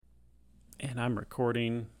And I'm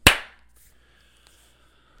recording.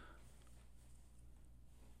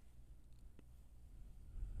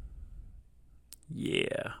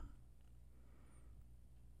 Yeah.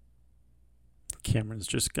 Cameron's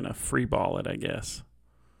just going to free ball it, I guess.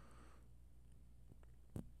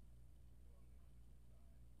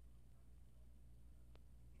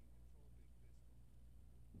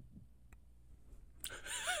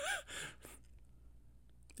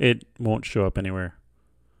 It won't show up anywhere.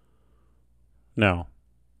 No.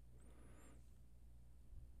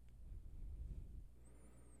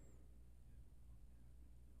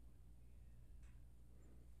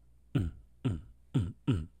 Mm, mm, mm,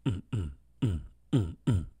 mm, mm, mm, mm, mm,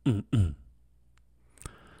 mm, mm, mm.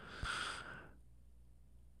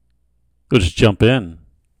 We'll just jump in.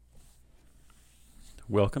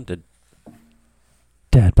 Welcome to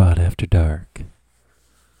Dadbot After Dark,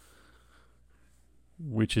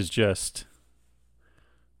 which is just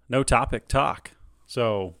no topic talk.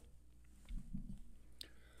 So,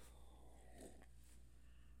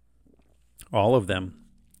 all of them,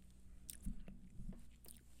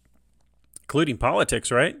 including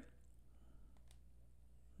politics, right?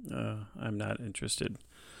 I'm not interested.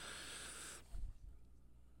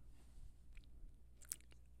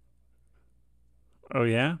 Oh,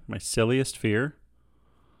 yeah? My silliest fear?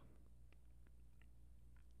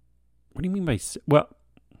 What do you mean by... Well,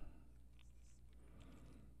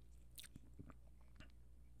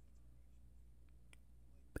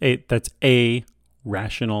 that's a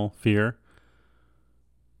rational fear.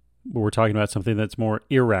 But we're talking about something that's more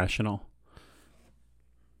irrational.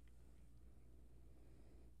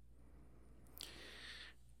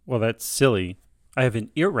 Well, that's silly. I have an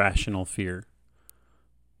irrational fear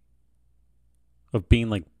of being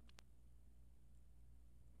like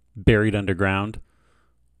buried underground.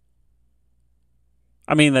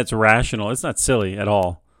 I mean, that's rational. It's not silly at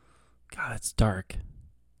all. God, that's dark.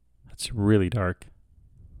 That's really dark.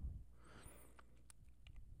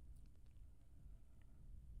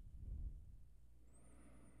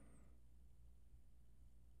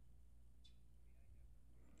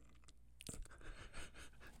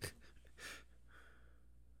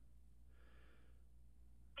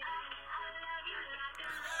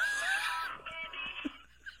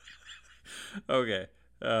 Okay.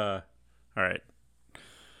 All right.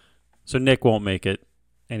 So Nick won't make it,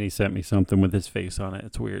 and he sent me something with his face on it.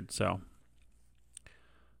 It's weird. So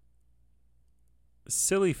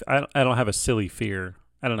silly. I don't have a silly fear.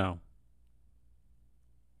 I don't know.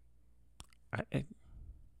 It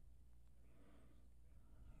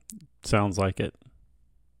sounds like it.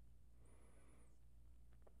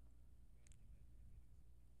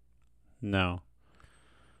 No.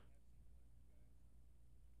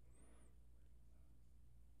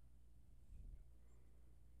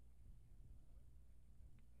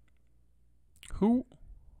 Who?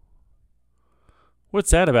 What's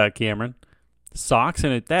that about, Cameron? Socks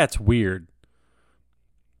in it? That's weird.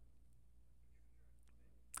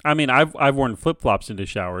 I mean, I've worn flip flops into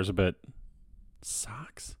showers, but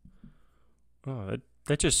socks? Oh,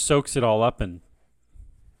 that just soaks it all up, and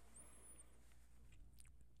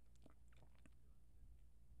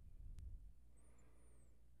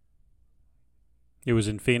it was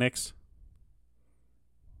in Phoenix.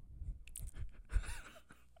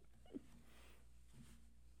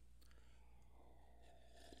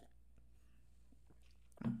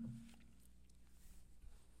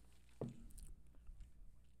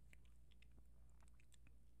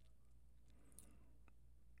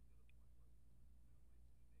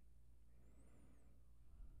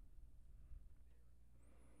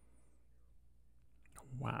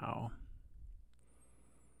 Wow.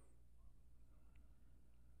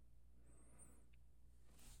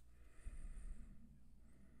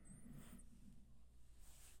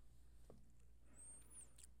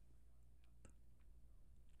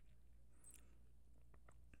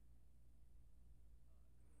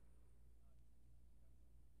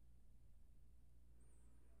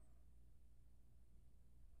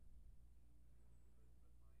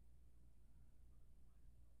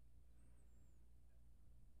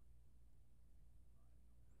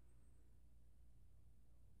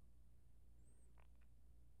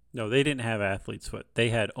 No, they didn't have athlete's foot. They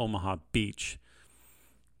had Omaha Beach.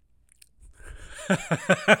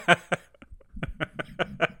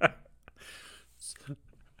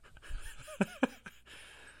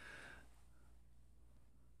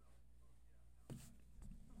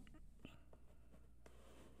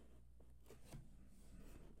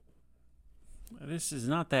 This is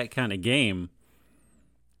not that kind of game.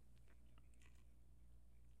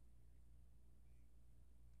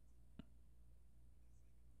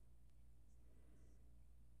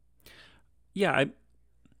 yeah,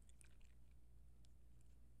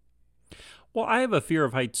 well, I have a fear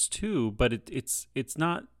of heights too, but it's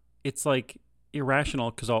not. It's like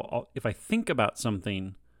irrational because if I think about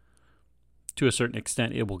something to a certain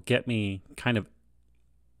extent, it will get me kind of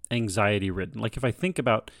anxiety ridden. Like if I think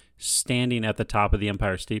about standing at the top of the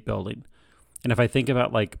Empire State Building, and if I think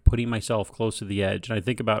about like putting myself close to the edge, and I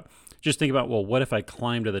think about, well, what if I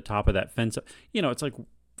climb to the top of that fence? It's like,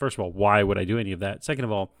 first of all, why would I do any of that? Second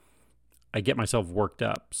of all, I get myself worked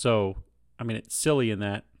up. So, I mean, it's silly in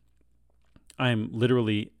that I'm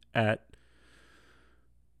literally at,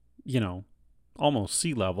 you know, almost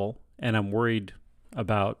sea level, and I'm worried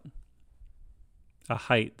about a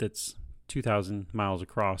height that's 2,000 miles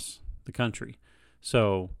across the country.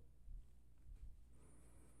 So,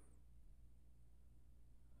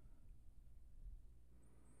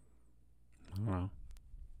 I don't know.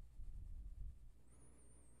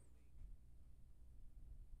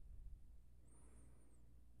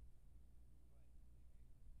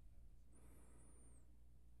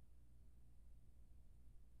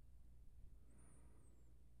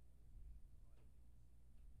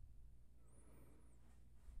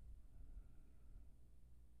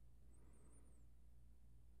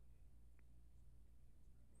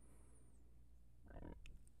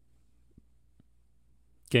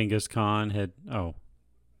 Genghis Khan had, oh,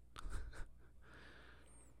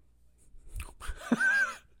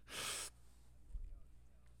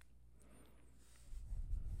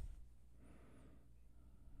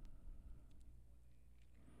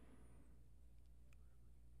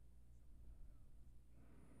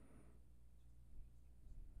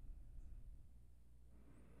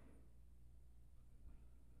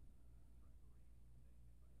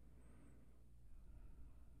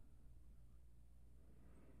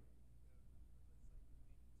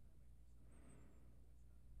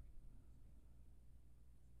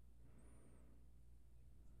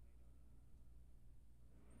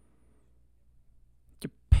 you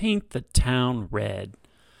paint the town red.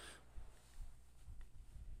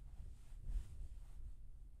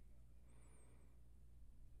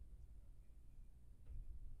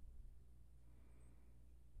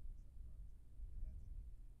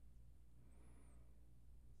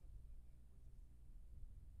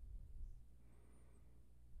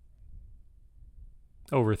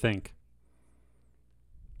 Overthink.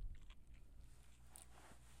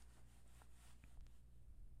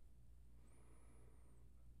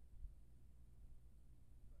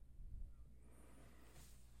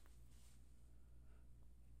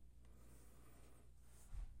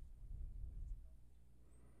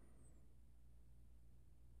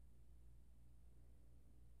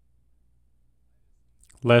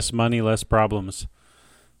 Less money, less problems.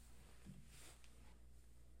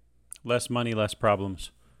 Less money, less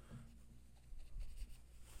problems.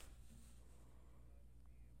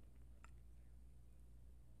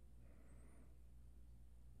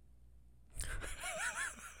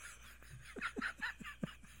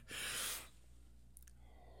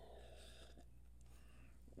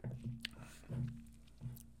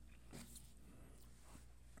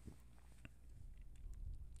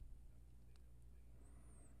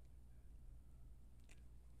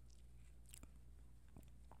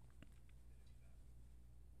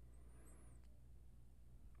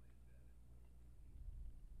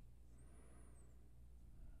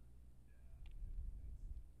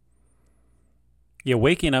 Yeah,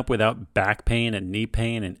 waking up without back pain and knee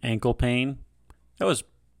pain and ankle pain, that was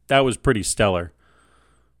that was pretty stellar.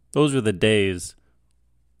 Those were the days.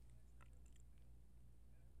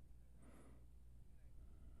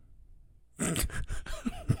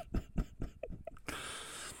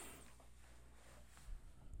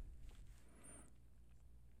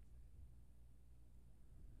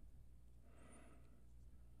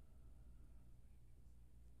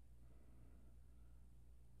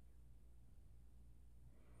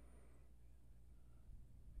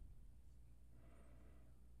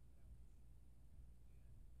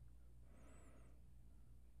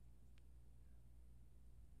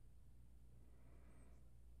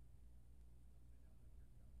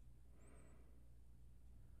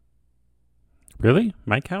 Really?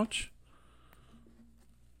 My couch?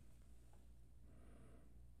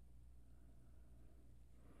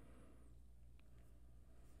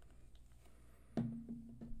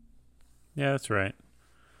 Yeah, that's right.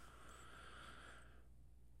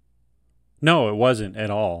 No, it wasn't at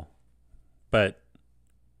all. But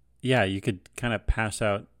yeah, you could kind of pass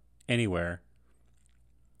out anywhere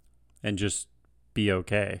and just be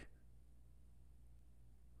okay.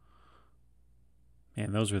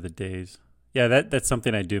 Man, those were the days. Yeah, that's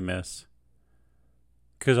something I do miss.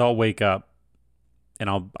 Cuz I'll wake up and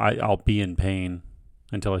I'll be in pain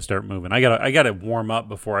until I start moving. I gotta warm up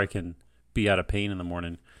before I can be out of pain in the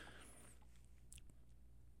morning.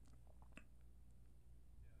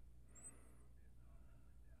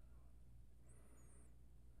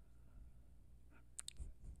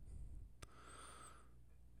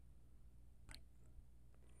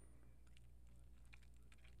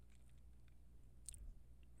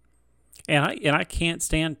 And I can't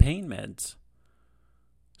stand pain meds.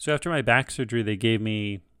 So after my back surgery, they gave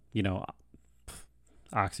me, you know,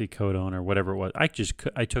 oxycodone or whatever it was. I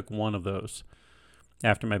took one of those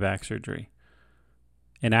after my back surgery.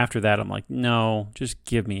 And after that, I'm like, no, just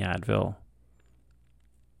give me Advil.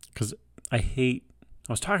 Because I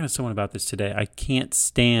was talking to someone about this today. I can't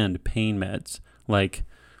stand pain meds, like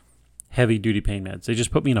heavy duty pain meds. They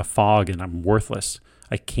just put me in a fog and I'm worthless.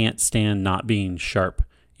 I can't stand not being sharp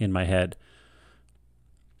in my head.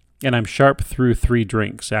 And I'm sharp through 3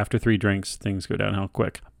 drinks. After 3 drinks, things go downhill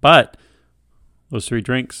quick. But those 3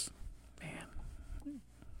 drinks, man,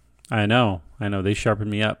 I know, they sharpen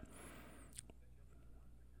me up.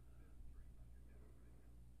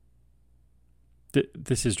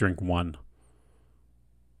 This is drink 1.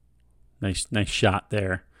 Nice shot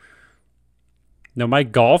there. No, my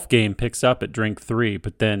golf game picks up at drink 3,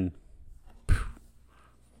 but then,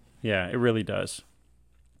 yeah, it really does.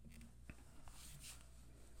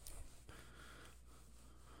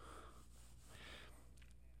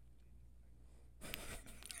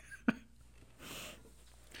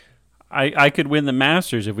 I could win the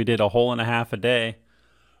Masters if we did a hole and a half a day.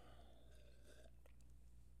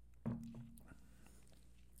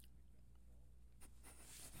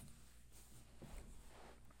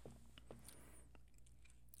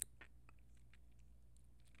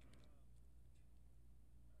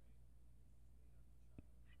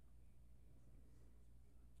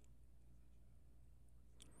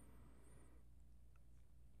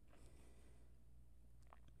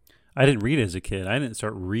 I didn't read as a kid. I didn't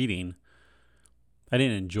start reading. I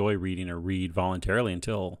didn't enjoy reading or read voluntarily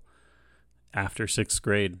until after 6th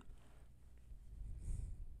grade.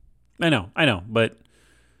 I know, but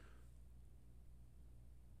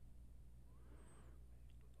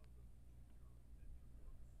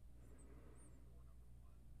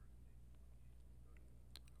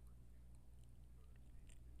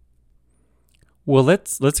well,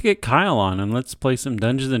 let's get Kyle on and let's play some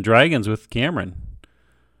Dungeons and Dragons with Cameron.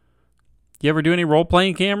 You ever do any role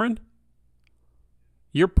playing, Cameron?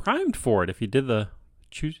 You're primed for it if you did the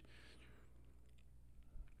choose.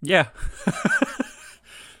 Yeah.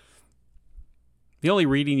 The only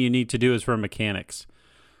reading you need to do is for mechanics.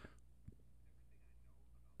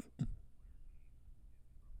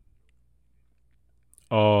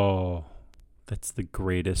 Oh, that's the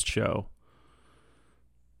greatest show.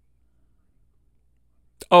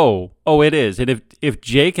 Oh, it is. And if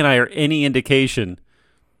Jake and I are any indication,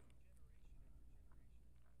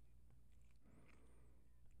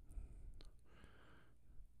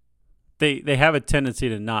 they have a tendency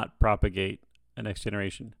to not propagate a next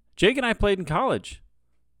generation. Jake and I played in college.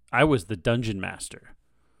 I was the dungeon master.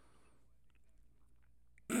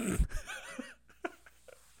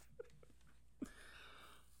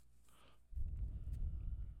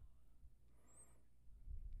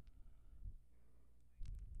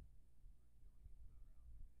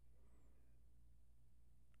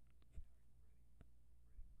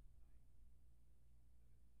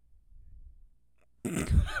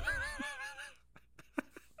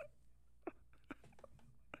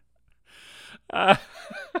 Uh,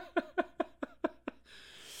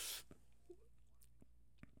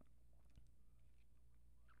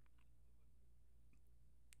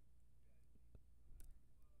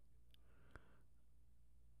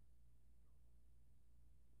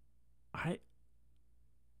 I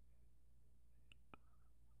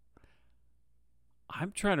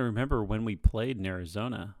I'm trying to remember when we played in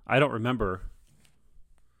Arizona. I don't remember.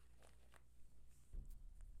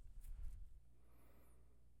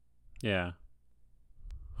 Yeah.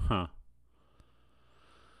 Huh.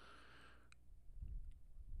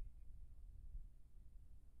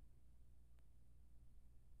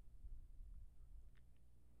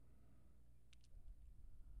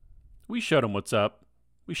 We showed him what's up.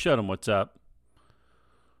 We showed him what's up.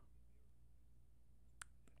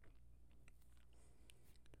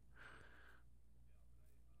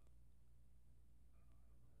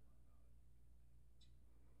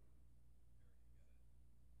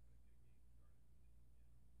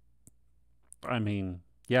 I mean,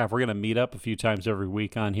 yeah, if we're gonna meet up a few times every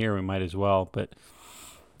week on here, we might as well. But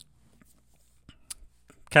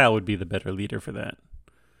Kyle would be the better leader for that.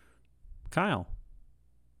 Kyle.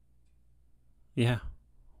 Yeah,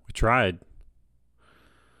 we tried.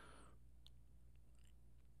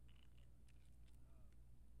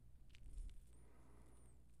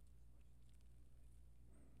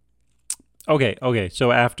 Okay.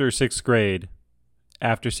 So after sixth grade,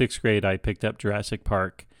 I picked up Jurassic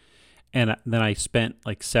Park, and then I spent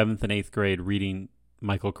like seventh and eighth grade reading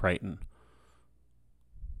Michael Crichton.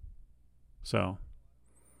 So,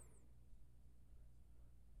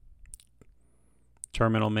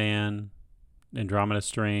 Terminal Man, Andromeda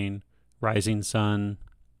Strain, Rising Sun,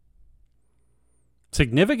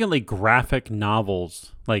 significantly graphic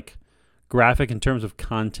novels, like graphic in terms of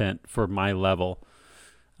content for my level.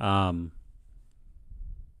 Um,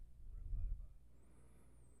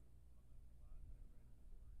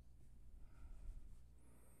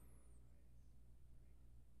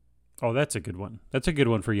 oh, that's a good one. That's a good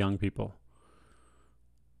one for young people.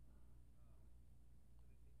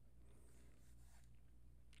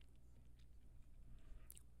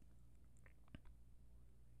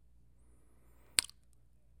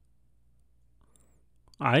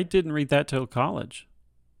 I didn't read that till college.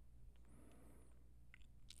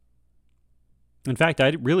 In fact, I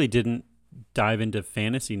really didn't dive into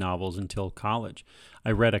fantasy novels until college.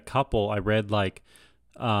 I read a couple. I read like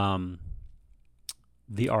um,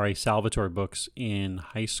 the R.A. Salvatore books in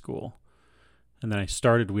high school. And then I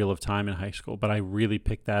started Wheel of Time in high school, but I really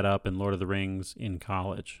picked that up in Lord of the Rings in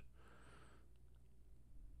college.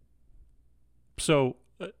 So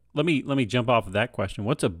let me jump off of that question.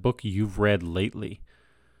 What's a book you've read lately,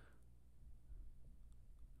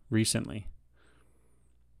 recently?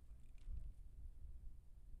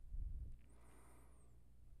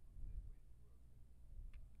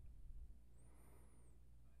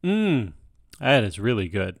 Mm, that is really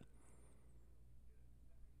good.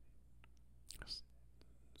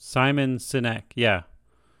 Simon Sinek. Yeah,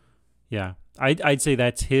 yeah. I'd say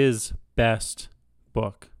that's his best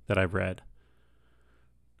book that I've read.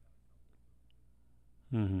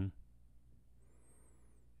 Hmm.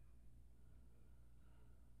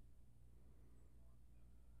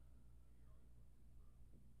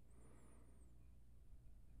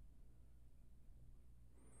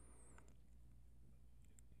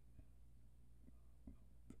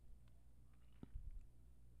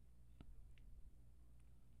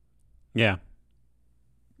 Yeah.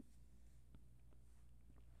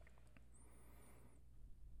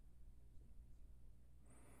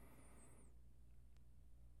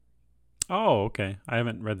 Oh, okay. I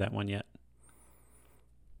haven't read that one yet.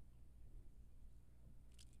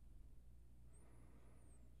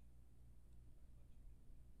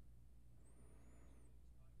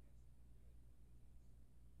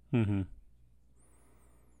 Hmm.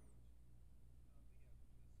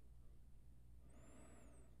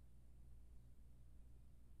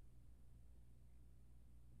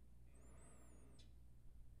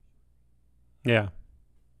 Yeah.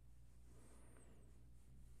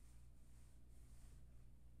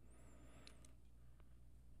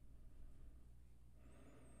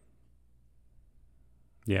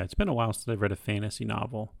 Yeah. It's been a while since I've read a fantasy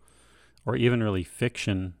novel or even really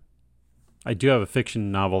fiction. I do have a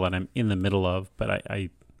fiction novel that I'm in the middle of, but I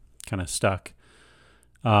kind of stuck.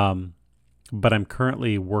 Um, but I'm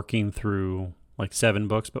currently working through like seven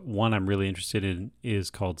books, but one I'm really interested in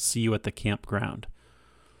is called See You at the Campground.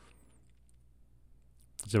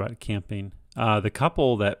 It's about camping. The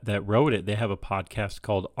couple that wrote it, they have a podcast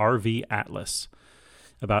called RV Atlas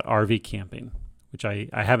about RV camping, which I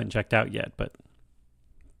haven't checked out yet, but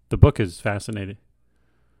the book is fascinating.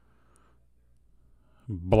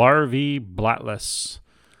 Blarv Blatless.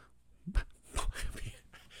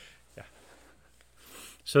 Yeah.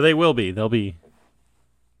 So they will be. They'll be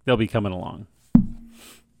coming along.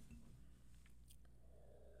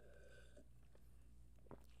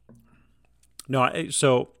 No,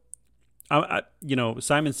 Simon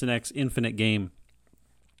Sinek's Infinite Game.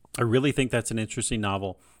 I really think that's an interesting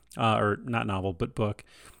novel, or not novel, but book.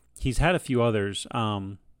 He's had a few others.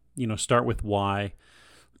 Start with Why,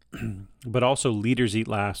 but also Leaders Eat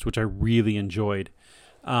Last, which I really enjoyed.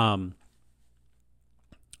 Um,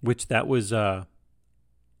 which that was I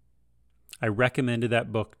recommended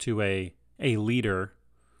that book to a leader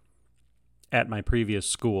at my previous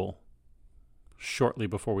school shortly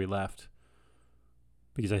before we left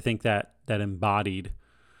because I think that embodied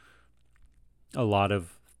a lot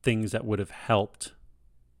of things that would have helped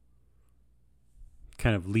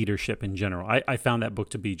kind of leadership in general. I found that book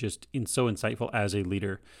to be just so insightful as a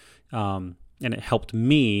leader, and it helped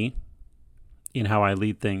me in how I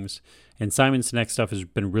lead things. And Simon Sinek stuff has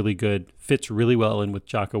been really good, fits really well in with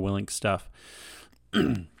Jocko Willink's stuff.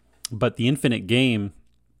 But the Infinite Game,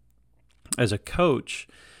 as a coach,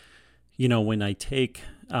 when I take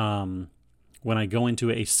when I go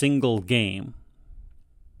into a single game,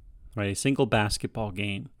 right, a single basketball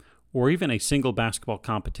game, or even a single basketball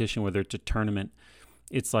competition, whether it's a tournament,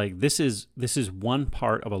 it's like this is one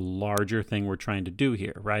part of a larger thing we're trying to do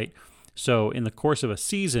here, right? So in the course of a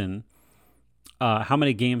season, how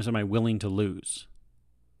many games am I willing to lose?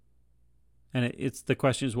 And it's the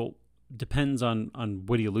question is, well, depends on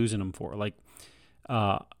what are you losing them for? Like,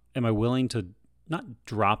 am I willing to not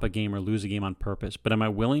drop a game or lose a game on purpose, but am I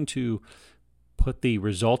willing to put the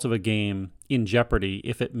result of a game in jeopardy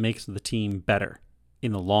if it makes the team better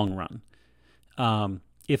in the long run?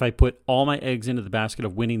 If I put all my eggs into the basket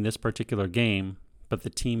of winning this particular game, but the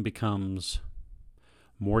team becomes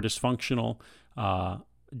more dysfunctional,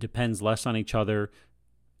 depends less on each other,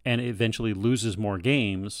 and eventually loses more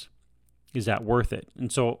games, is that worth it?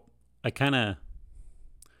 And so I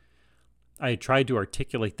tried to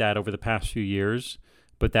articulate that over the past few years,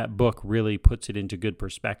 but that book really puts it into good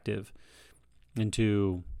perspective.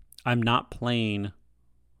 I'm not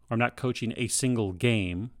coaching a single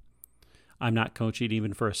game. I'm not coaching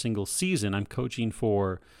even for a single season. I'm coaching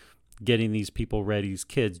for getting these people ready, these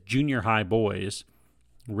kids, junior high boys,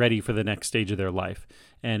 ready for the next stage of their life.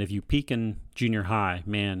 And if you peak in junior high,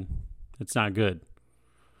 man, it's not good.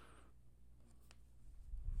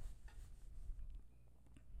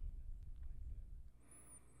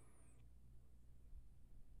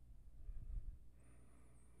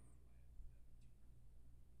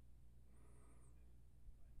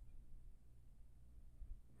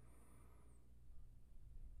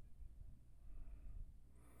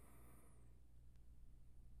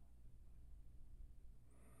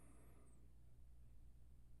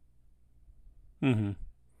 Mm-hmm.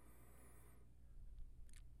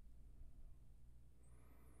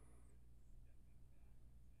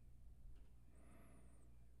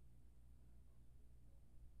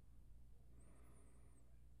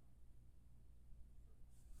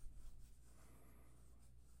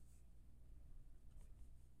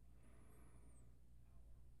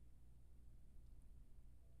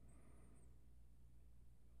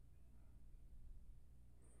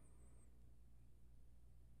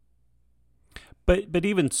 But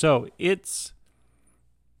even so, it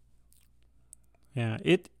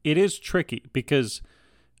is tricky because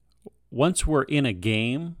once we're in a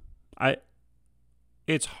game, I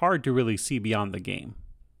it's hard to really see beyond the game,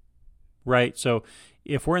 right? So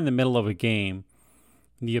if we're in the middle of a game,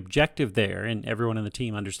 the objective there, and everyone on the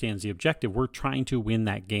team understands the objective, we're trying to win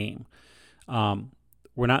that game. Um,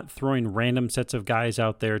 we're not throwing random sets of guys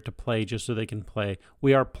out there to play just so they can play.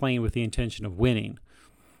 We are playing with the intention of winning.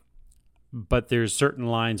 But there's certain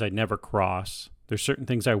lines I never cross. There's certain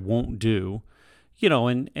things I won't do,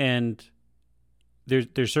 and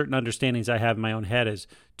there's certain understandings I have in my own head as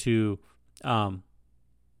to um,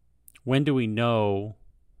 when do we know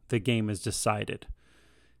the game is decided,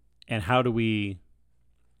 and how do we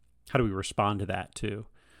respond to that too?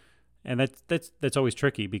 And that's always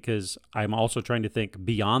tricky because I'm also trying to think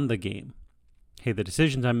beyond the game. Hey, the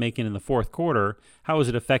decisions I'm making in the fourth quarter, how is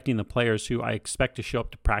it affecting the players who I expect to show up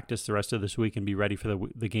to practice the rest of this week and be ready for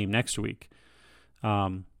the game next week?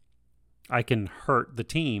 I can hurt the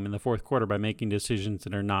team in the fourth quarter by making decisions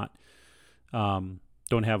that are not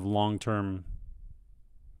don't have long-term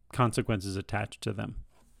consequences attached to them.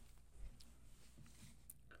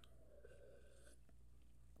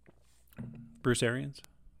 Bruce Arians?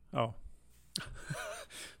 Oh,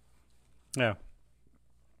 yeah.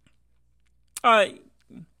 Uh,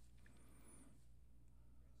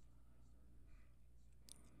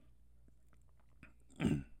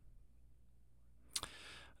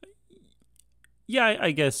 yeah,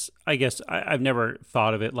 I've never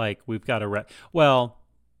thought of it like we've got well,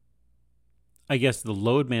 I guess the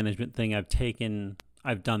load management thing I've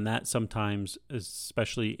done that sometimes,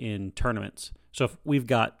 especially in tournaments. So if we've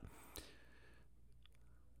got,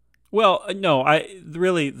 well, no, I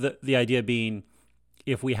really the idea being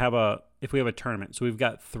if we have a tournament, so we've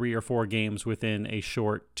got 3 or 4 games within a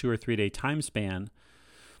short 2 or 3 day time span.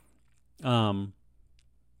 Um,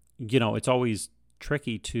 it's always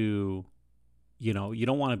tricky to, you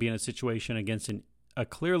don't want to be in a situation against a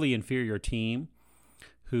clearly inferior team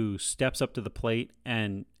who steps up to the plate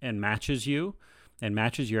and matches you and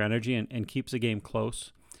matches your energy and keeps the game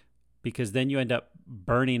close, because then you end up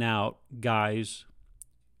burning out guys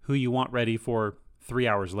who you want ready for 3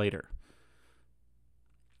 hours later.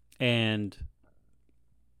 And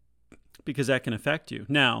because that can affect you.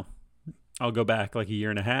 Now, I'll go back like a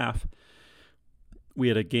year and a half. We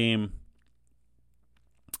had a game.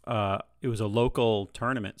 It was a local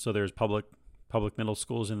tournament, so there's public middle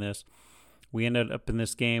schools in this. We ended up in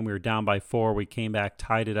this game. We were down by 4. We came back,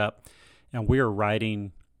 tied it up, and we were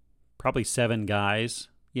riding probably 7 guys.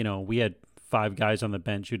 We had 5 guys on the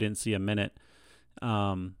bench who didn't see a minute.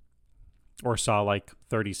 or saw like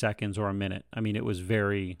 30 seconds or a minute. I mean, it was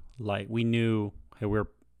very light. We knew, hey,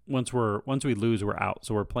 once we lose, we're out.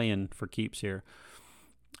 So we're playing for keeps here.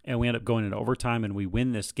 And we end up going into overtime and we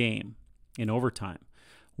win this game in overtime.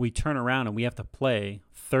 We turn around and we have to play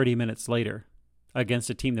 30 minutes later against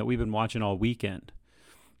a team that we've been watching all weekend.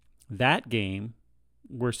 That game,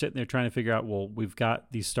 we're sitting there trying to figure out, well, we've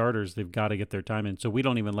got these starters, they've got to get their time in. So we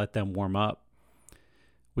don't even let them warm up.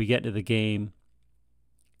 We get into the game.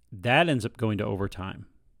 That ends up going to overtime.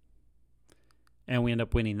 And we end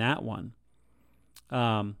up winning that one.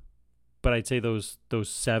 But I'd say those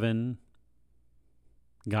 7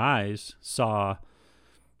 guys saw,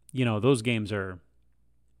 those games are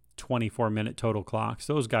 24-minute total clocks.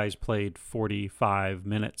 Those guys played 45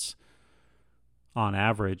 minutes on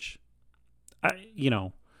average.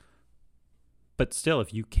 But still,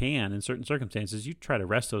 if you can, in certain circumstances, you try to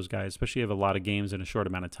rest those guys, especially if you have a lot of games in a short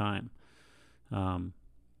amount of time.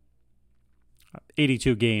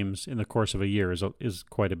 82 games in the course of a year is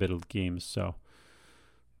quite a bit of games, so...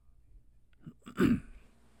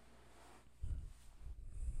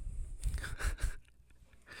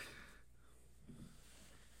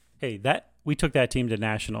 Hey, we took that team to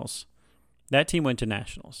nationals. That team went to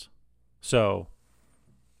nationals. So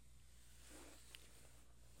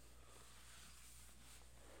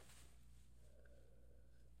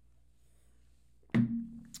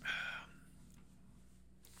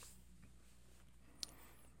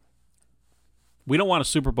we don't want a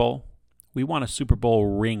Super Bowl. We want a Super Bowl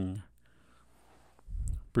ring.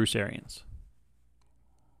 Bruce Arians.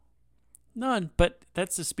 None, but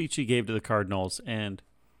that's the speech he gave to the Cardinals, and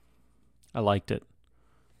I liked it.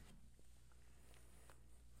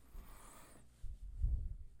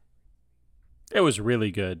 It was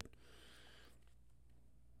really good.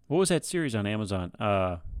 What was that series on Amazon?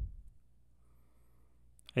 I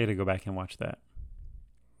got to go back and watch that.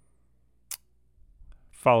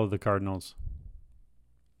 Follow the Cardinals.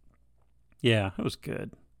 Yeah, it was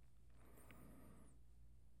good.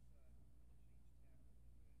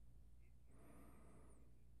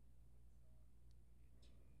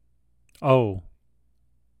 Oh.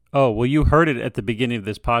 Oh, well, you heard it at the beginning of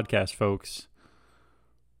this podcast, folks.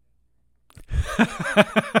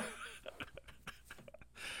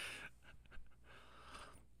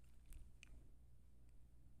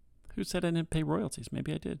 Who said I didn't pay royalties?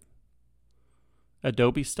 Maybe I did.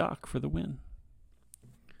 Adobe stock for the win.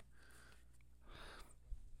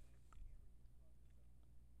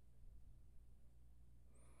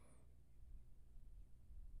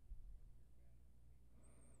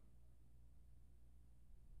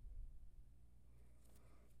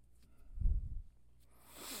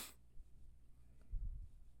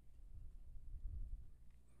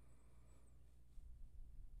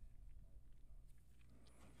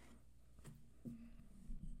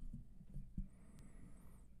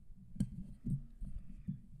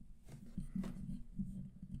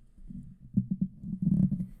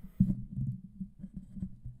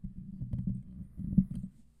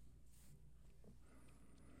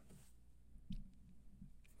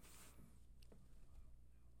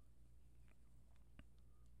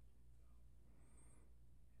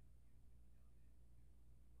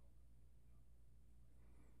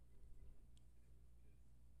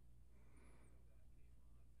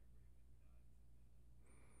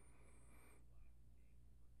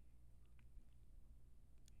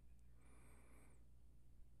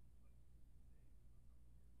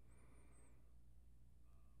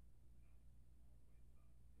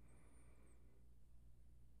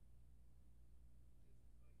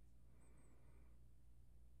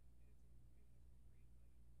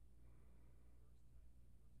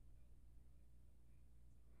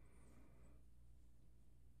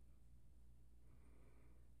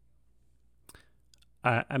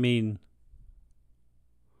 I mean,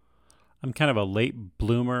 I'm kind of a late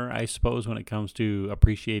bloomer, I suppose, when it comes to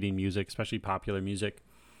appreciating music, especially popular music.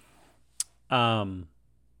 But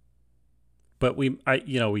we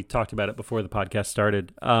talked about it before the podcast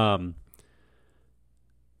started.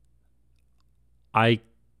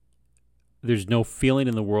 There's no feeling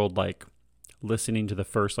in the world like listening to the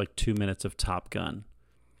first 2 minutes of Top Gun,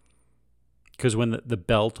 because when the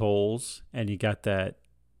bell tolls and you got that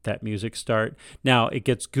music start. Now it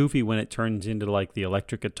gets goofy when it turns into the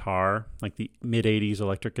electric guitar, like the mid 80s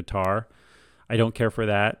electric guitar. I don't care for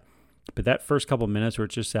that. But that first couple minutes where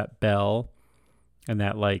it's just that bell and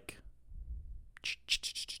that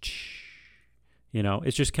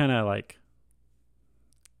it's just kind of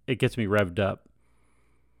it gets me revved up.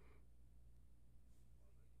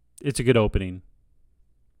 It's a good opening.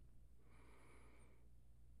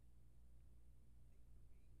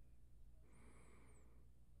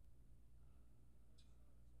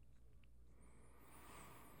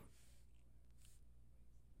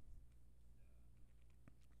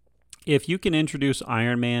 if you can introduce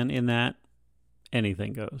Iron Man in that,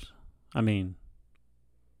 anything goes. I mean,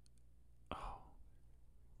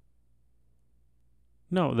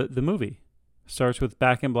 no, the movie starts with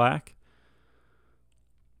Back in Black,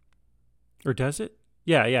 or does it?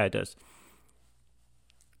 Yeah, yeah, it does.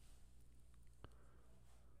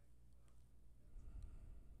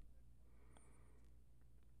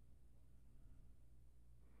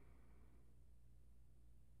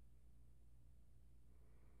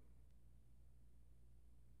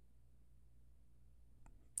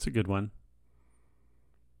 It's a good one.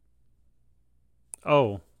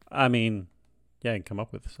 Oh, I mean, yeah, I can come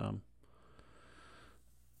up with some.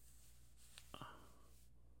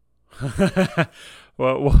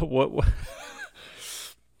 What?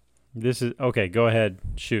 This is okay. Go ahead,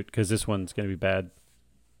 shoot, because this one's gonna be bad.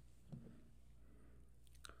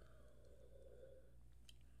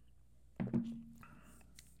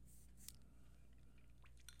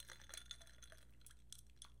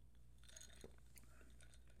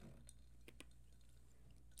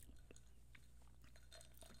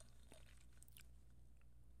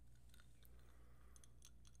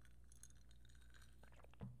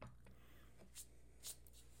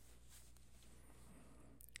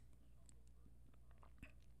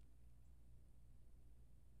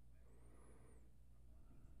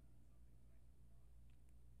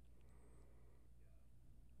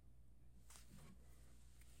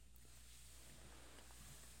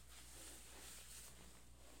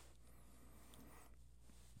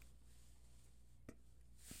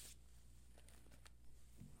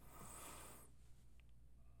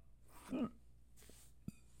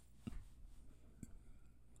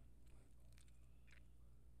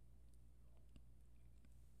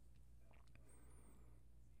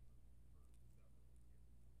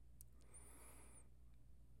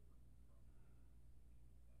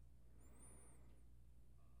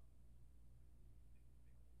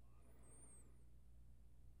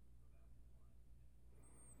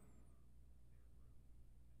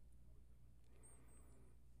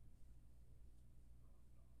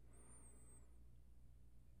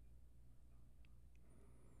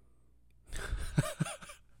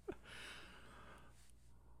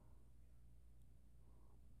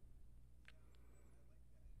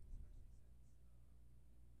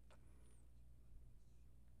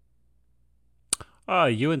 Oh,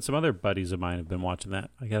 you and some other buddies of mine have been watching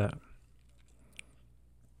that. I gotta.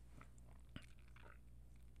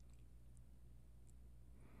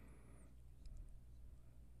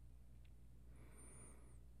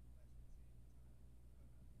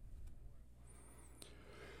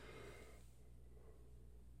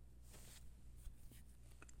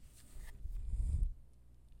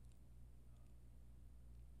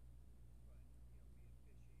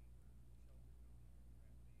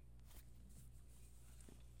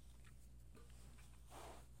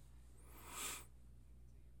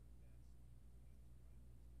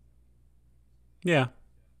 Yeah,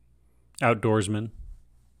 outdoorsman.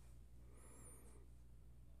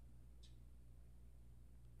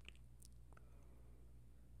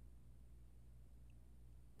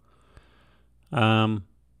 Um,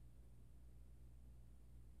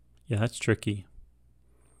 yeah, that's tricky.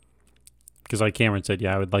 Because like Cameron said,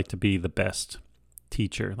 yeah, I would like to be the best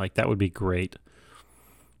teacher. Like that would be great.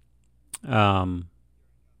 Um,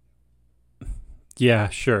 yeah,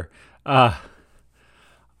 sure. Uh,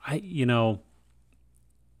 I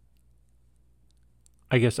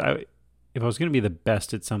I guess if I was going to be the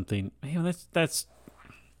best at something, that's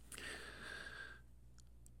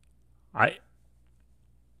I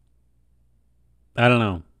I don't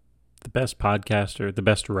know, the best podcaster, the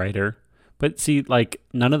best writer. But see, like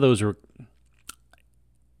none of those are.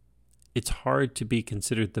 It's hard to be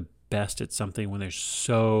considered the best at something when there's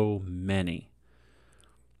so many.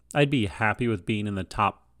 I'd be happy with being in the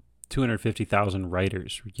top 250,000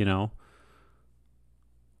 writers.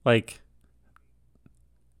 Like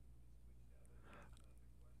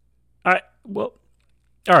I well,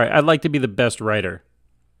 all right. I'd like to be the best writer.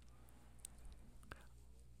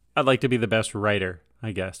 I'd like to be the best writer.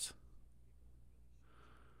 I guess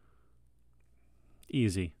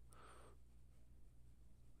easy.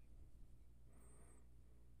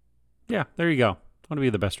 Yeah, there you go. I want to be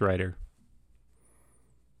the best writer.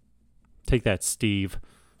 Take that, Steve.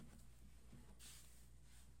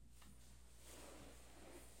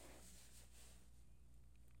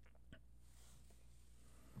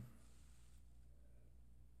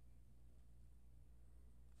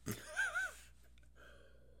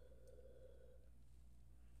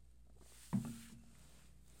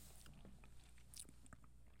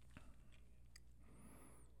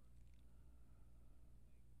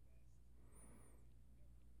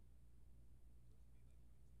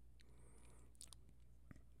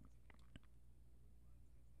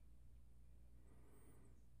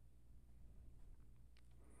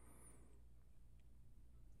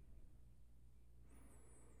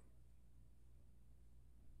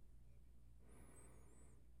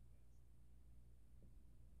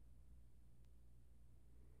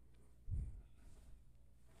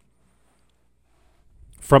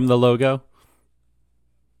 from the logo.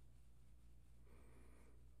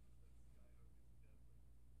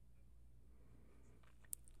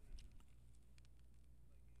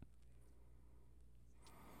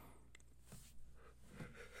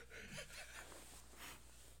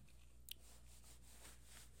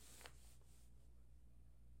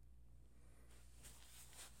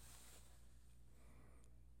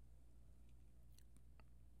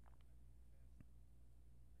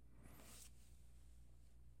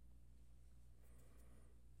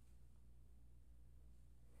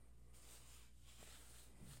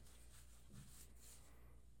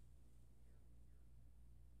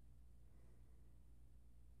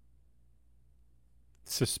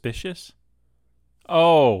 Suspicious?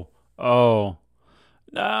 Oh, oh.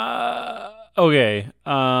 Okay.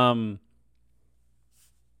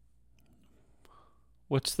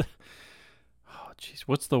 What's the Oh, jeez.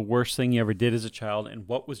 What's the worst thing you ever did as a child, and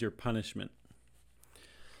what was your punishment?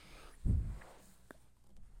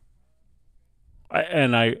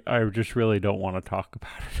 I just really don't want to talk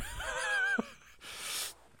about it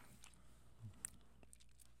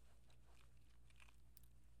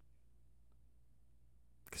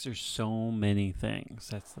because there's so many things.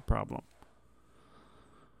 That's the problem.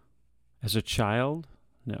 As a child,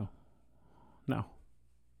 no, no.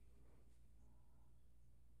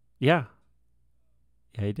 Yeah,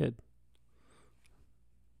 yeah, he did.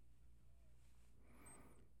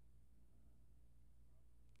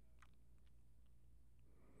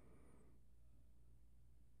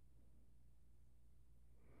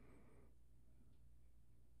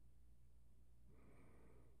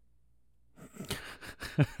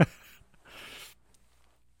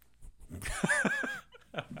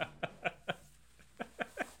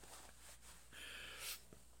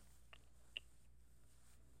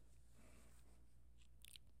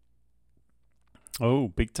 Oh,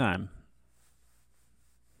 big time.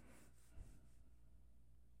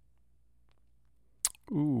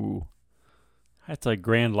 Ooh, that's like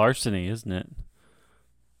grand larceny, isn't it?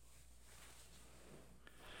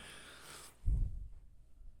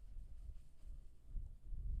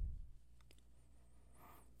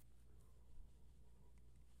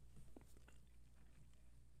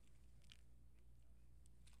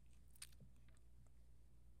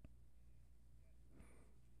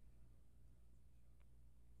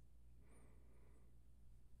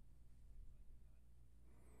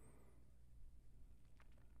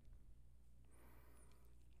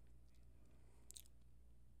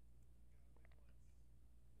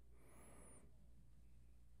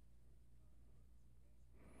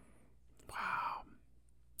 Wow.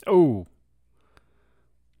 Oh,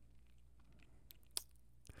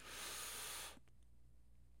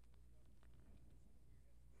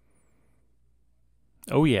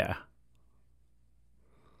 oh yeah.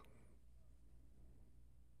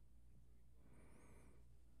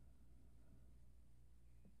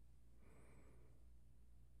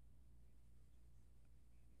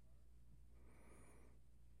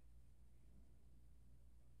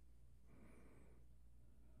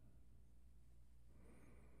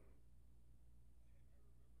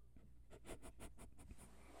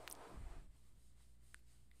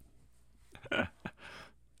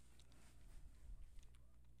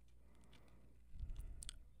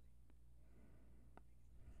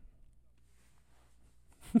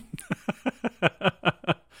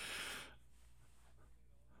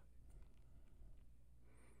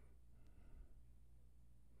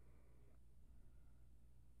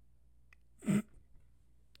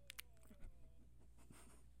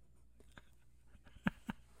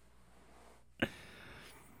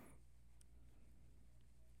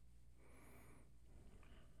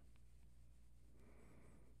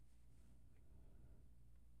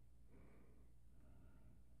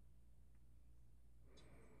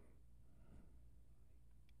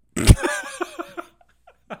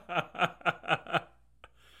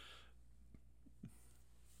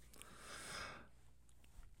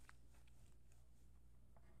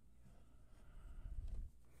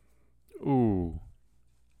 Ooh.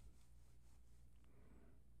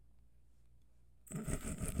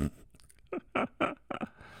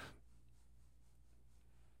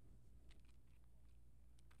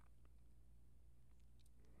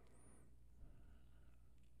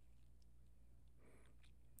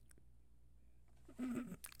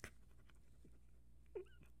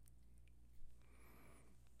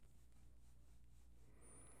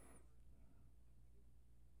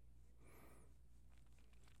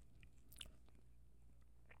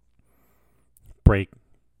 break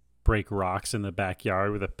break rocks in the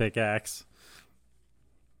backyard with a pickaxe.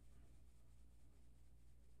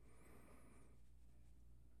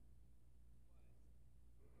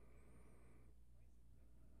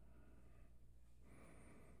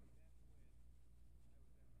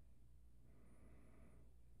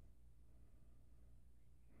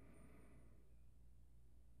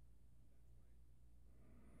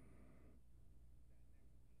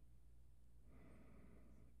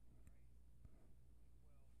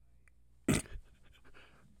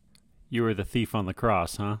 You were the thief on the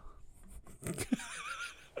cross, huh?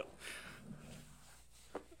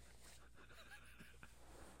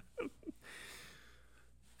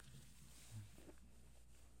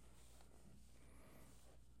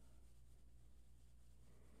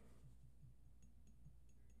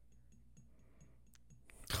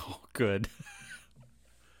 Oh, good.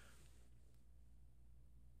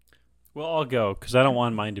 Well, I'll go because I don't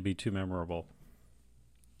want mine to be too memorable.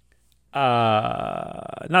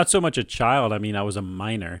 Not so much a child. I mean, I was a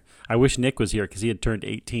minor. I wish Nick was here because he had turned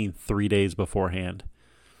 18 3 days beforehand.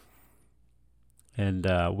 And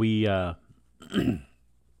we again,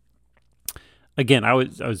 I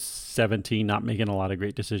was 17, not making a lot of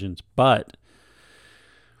great decisions, but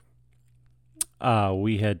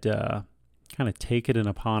we had kind of taken it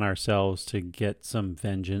upon ourselves to get some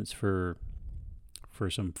vengeance for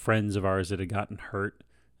some friends of ours that had gotten hurt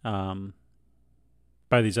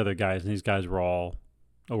by these other guys, and these guys were all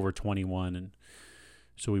over 21, and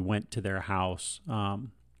so we went to their house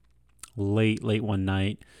late one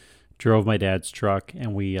night, drove my dad's truck,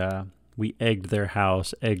 and we egged their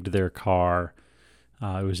house, egged their car.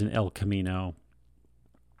 It was an El Camino.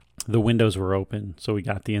 The windows were open, so we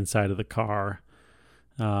got the inside of the car,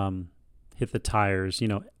 hit the tires,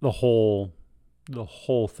 the whole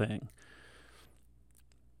thing.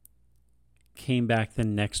 Came back the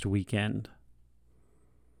next weekend,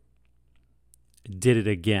 did it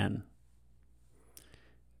again.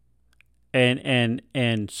 And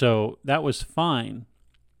so that was fine.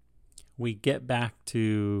 We get back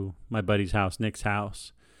to my buddy's house, Nick's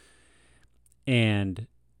house, and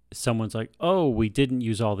someone's like, "Oh, we didn't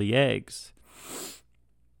use all the eggs."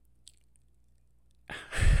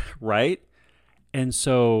 Right? And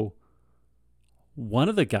so one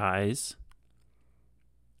of the guys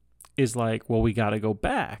is like, "Well, we got to go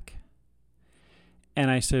back." And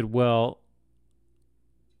I said, "Well,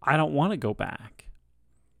 I don't want to go back."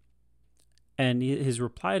 And his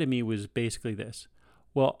reply to me was basically this: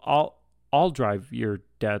 "Well, I'll drive your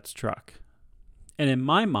dad's truck." And in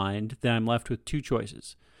my mind, then I'm left with two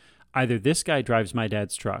choices. Either this guy drives my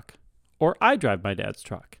dad's truck or I drive my dad's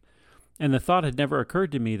truck. And the thought had never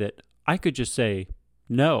occurred to me that I could just say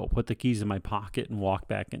no, put the keys in my pocket and walk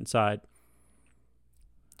back inside.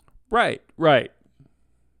 Right.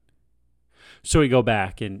 So we go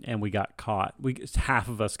back and we got caught. Half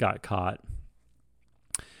of us got caught.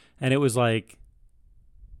 And it was like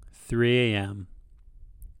 3 a.m.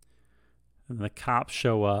 And the cops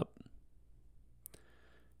show up.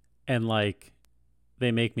 And like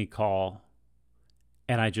they make me call.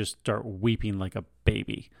 And I just start weeping like a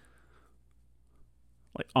baby.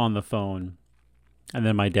 Like on the phone. And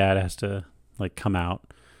then my dad has to like come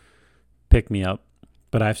out, pick me up.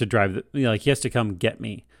 But I have to drive, he has to come get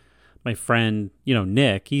me. My friend,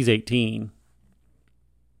 Nick, he's 18.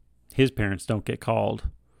 His parents don't get called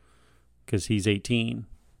because he's 18.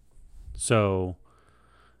 So,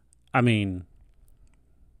 I mean,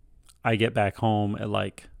 I get back home at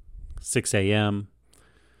like 6 a.m.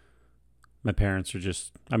 My parents are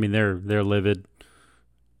just, they're livid.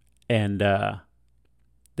 And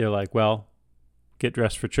they're like, "Well, get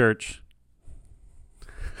dressed for church."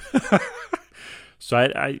 So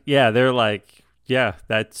they're like, "Yeah,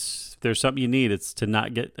 there's something you need. It's to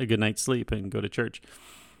not get a good night's sleep and go to church."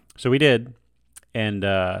 So we did. And,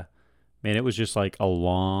 man, it was just like a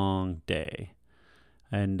long day.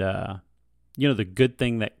 And, the good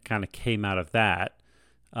thing that kind of came out of that,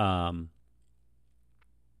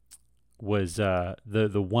 was,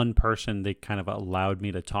 the one person they kind of allowed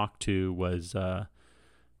me to talk to was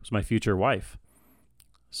my future wife.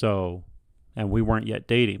 So, and we weren't yet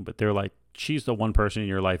dating, but they're like, she's the one person in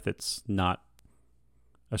your life that's not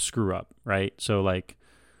a screw up, right? So like,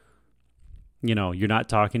 you're not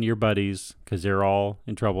talking to your buddies because they're all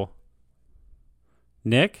in trouble.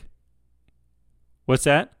 Nick? What's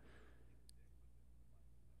that?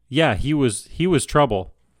 Yeah, he was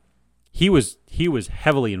trouble. He was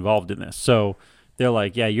heavily involved in this. So they're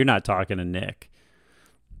like, "Yeah, you're not talking to Nick."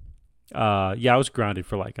 I was grounded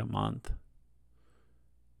for like a month.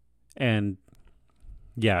 And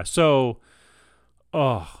yeah, so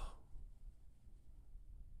that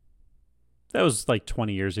was like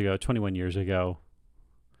 20 years ago, 21 years ago.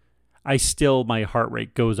 My heart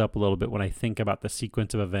rate goes up a little bit when I think about the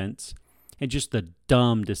sequence of events and just the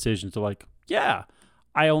dumb decisions of like, yeah,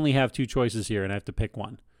 I only have two choices here and I have to pick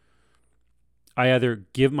one. I either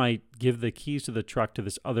give the keys to the truck to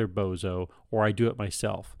this other bozo or I do it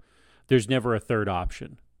myself. There's never a third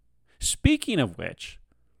option. Speaking of which,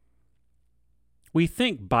 we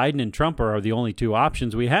think Biden and Trump are the only two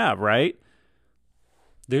options we have, right?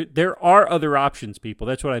 There are other options, people.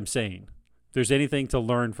 That's what I'm saying. there's anything to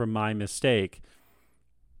learn from my mistake,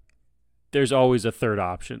 there's always a third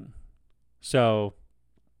option. So,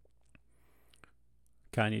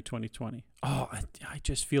 Kanye 2020. Oh, I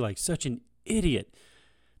just feel like such an idiot.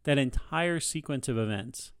 That entire sequence of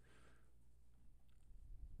events,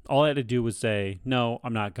 all I had to do was say, no,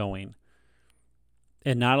 I'm not going.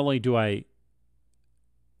 And not only do I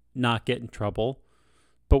not get in trouble,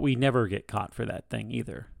 but we never get caught for that thing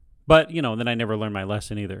either. But, then I never learned my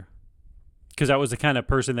lesson either. Because I was the kind of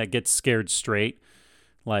person that gets scared straight.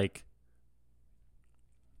 Like,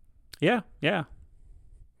 yeah.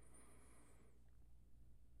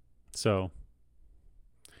 So,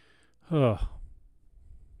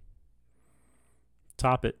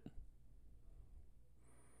 top it.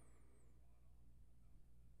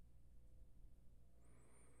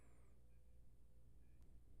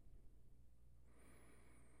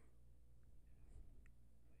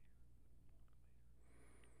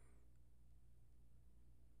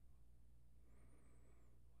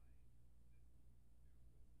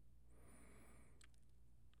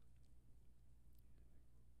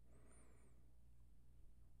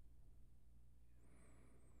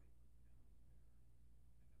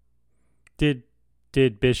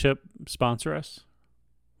 Did Bishop sponsor us?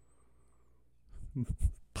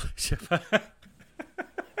 Bishop.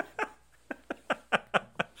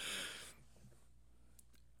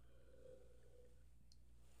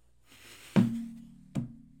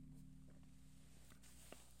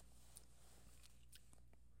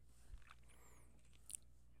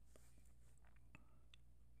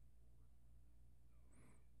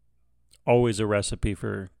 Always a recipe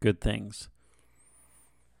for good things.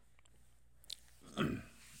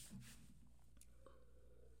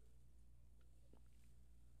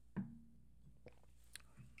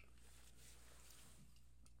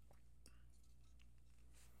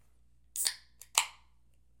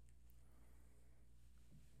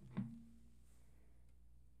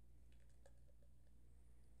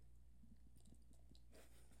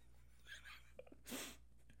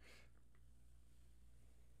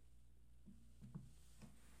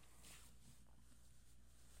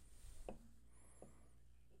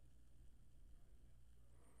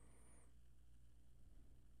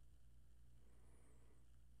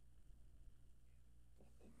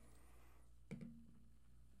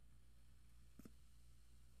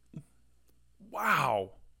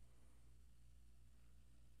 Wow.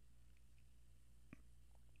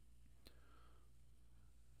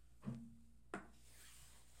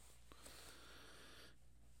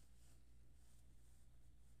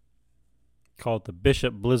 Call it the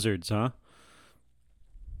Bishop Blizzards, huh?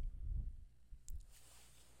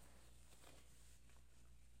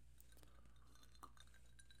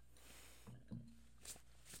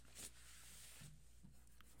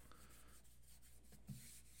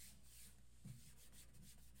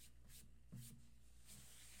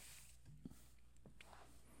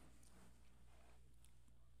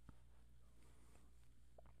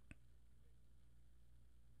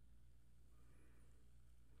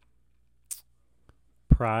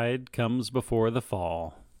 Pride comes before the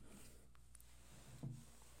fall.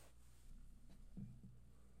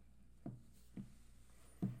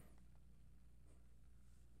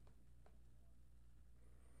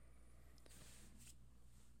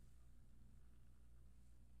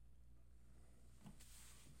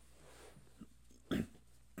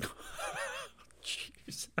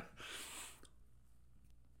 Jeez.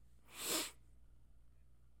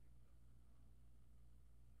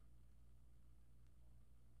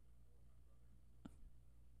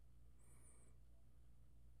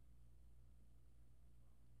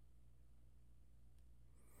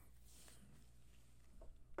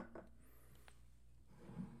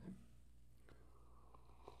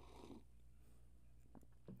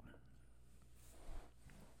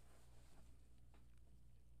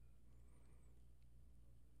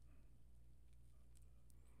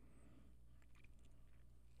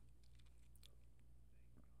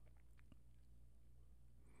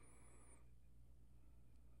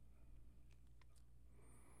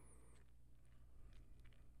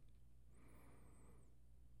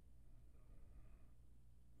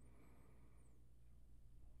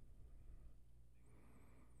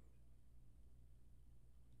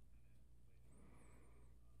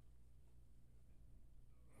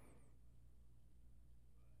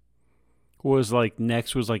 Was like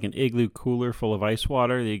next was like an igloo cooler full of ice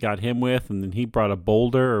water that you got him with, and then he brought a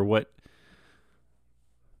boulder or what?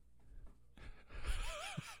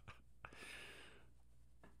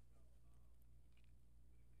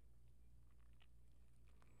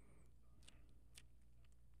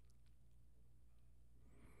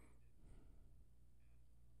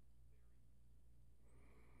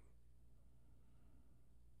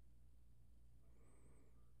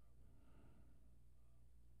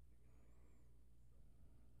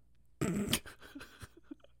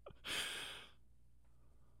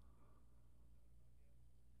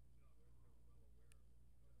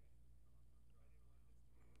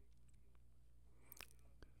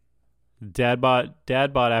 Dad bought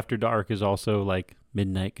After Dark is also like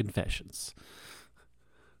Midnight Confessions.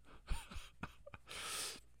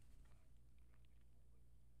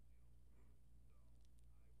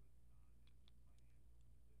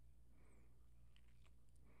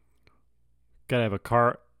 Gotta have a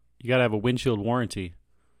car. You gotta have a windshield warranty.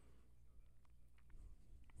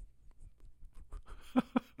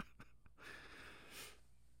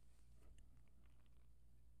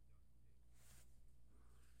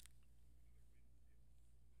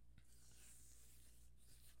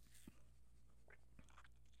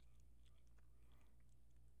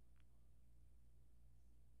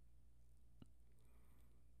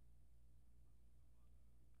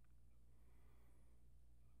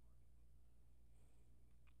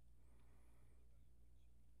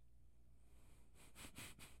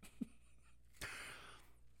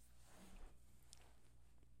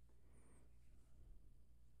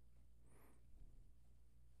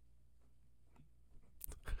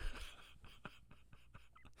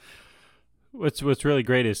 What's really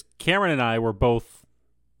great is Cameron and I were both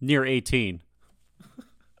near 18.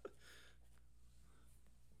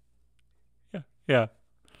 Yeah. Yeah.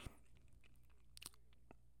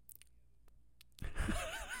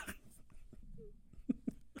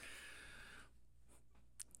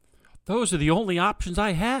 Those are the only options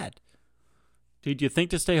I had. Did you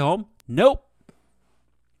think to stay home? Nope.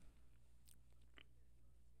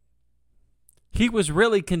 He was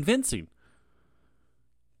really convincing.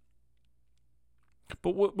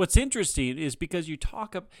 But what's interesting is because we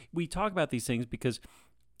talk about these things because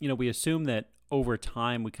we assume that over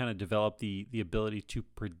time we kind of develop the ability to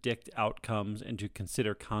predict outcomes and to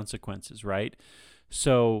consider consequences, right?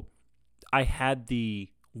 So I had the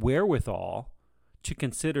wherewithal to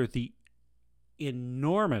consider the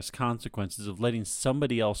enormous consequences of letting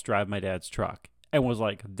somebody else drive my dad's truck and was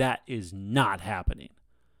like, that is not happening.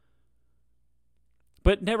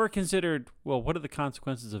 But never considered, well, what are the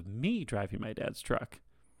consequences of me driving my dad's truck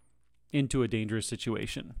into a dangerous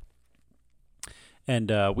situation? And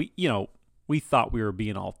we thought we were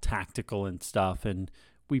being all tactical and stuff, and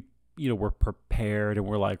we, were prepared, and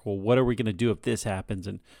we're like, well, what are we going to do if this happens?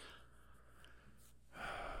 And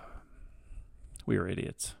we were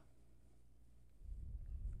idiots.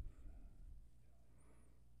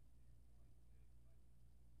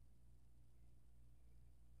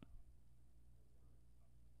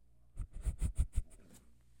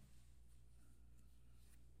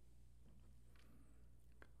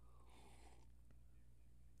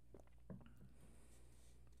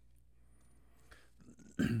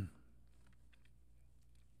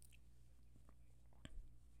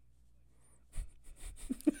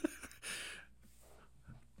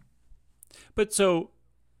 But so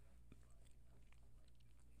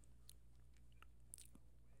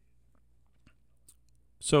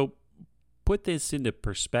put this into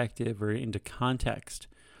perspective or into context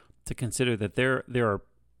to consider that there are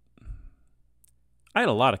I had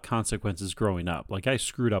a lot of consequences growing up. Like I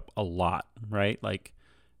screwed up a lot, right? Like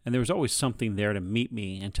and there was always something there to meet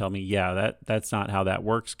me and tell me, yeah, that's not how that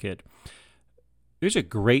works, kid. There's a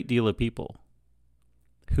great deal of people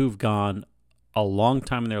who've gone a long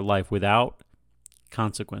time in their life without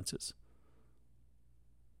consequences.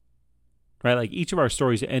 Right? Like each of our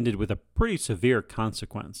stories ended with a pretty severe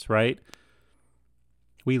consequence, right?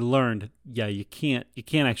 We learned, yeah, you can't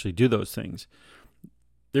actually do those things.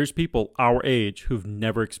 There's people our age who've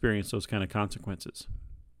never experienced those kind of consequences.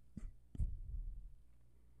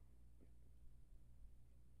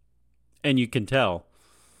 And you can tell.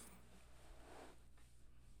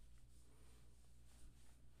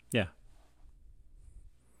 Yeah.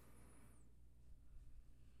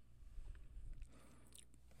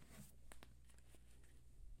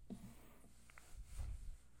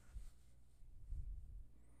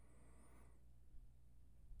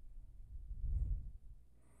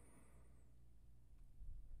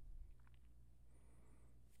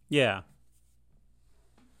 Yeah.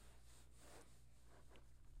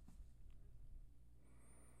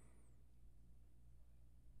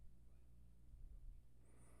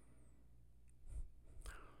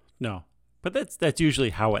 No. But that's usually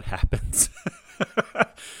how it happens.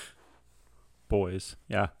 Boys.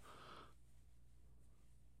 Yeah.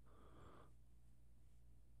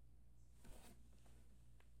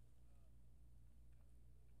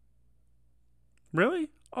 Really?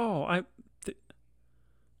 Oh,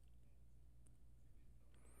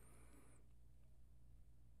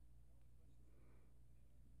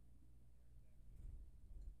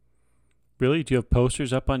 really? Do you have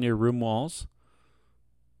posters up on your room walls?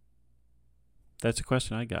 That's a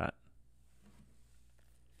question I got.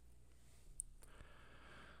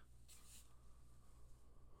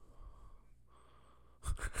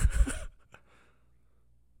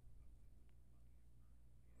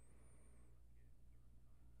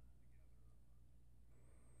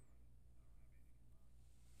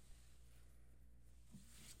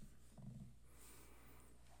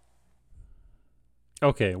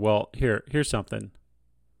 Okay, well, here's something,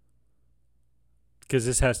 because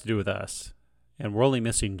this has to do with us, and we're only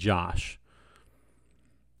missing Josh.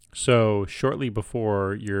 So shortly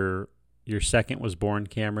before your second was born,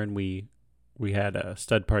 Cameron, we had a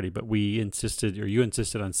stud party, but we insisted, or you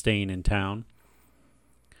insisted, on staying in town.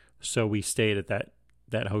 So we stayed at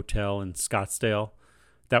that hotel in Scottsdale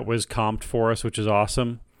that was comped for us, which is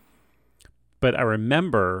awesome. But I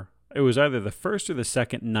remember it was either the first or the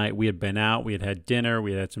second night we had been out. We had dinner.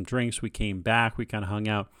 We had some drinks. We came back. We kind of hung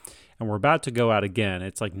out. And we're about to go out again.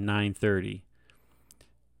 It's like 9:30.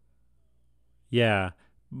 Yeah.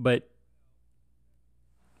 But,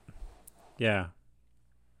 yeah.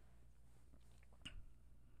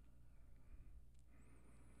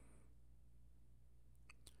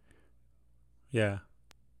 Yeah.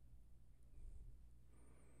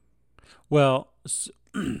 Well,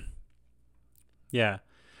 yeah.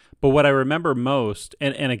 But what I remember most,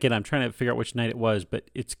 and again, I'm trying to figure out which night it was, but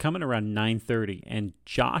it's coming around 9:30, and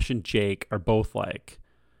Josh and Jake are both like,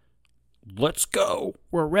 "Let's go,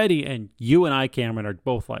 we're ready." And you and I, Cameron, are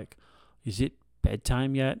both like, "Is it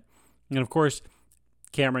bedtime yet?" And of course,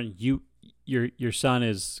 Cameron, your son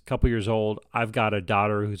is a couple years old. I've got a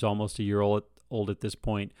daughter who's almost a year old at this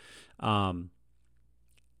point, um,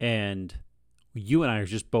 and you and I are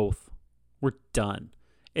just both, we're done.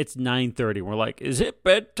 It's 9:30. We're like, "Is it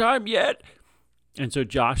bedtime yet?" And so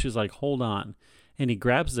Josh is like, "Hold on," and he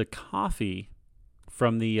grabs the coffee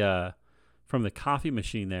from the coffee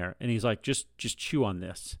machine there, and he's like, "Just chew on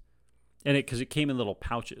this," and because it came in little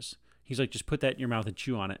pouches. He's like, "Just put that in your mouth and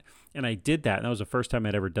chew on it." And I did that, and that was the first time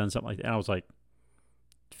I'd ever done something like that. And I was like,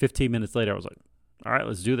 15 minutes later, I was like, "All right,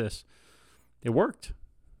 let's do this." It worked.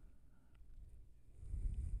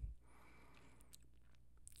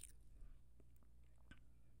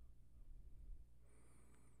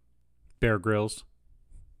 Bear Grylls.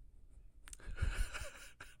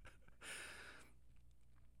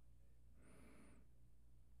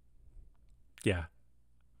 Yeah.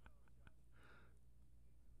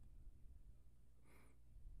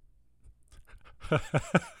 Do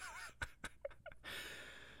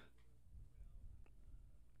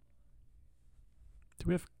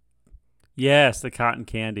we have? Yes, the cotton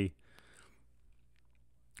candy.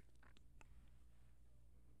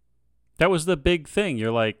 That was the big thing.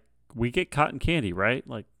 You're like, we get cotton candy, right?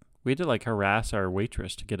 Like, we had to like harass our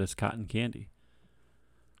waitress to get us cotton candy.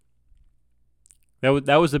 That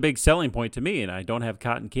was the big selling point to me, and I don't have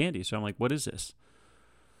cotton candy, so I'm like, what is this?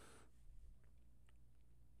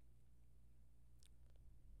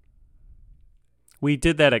 We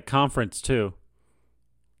did that at conference too.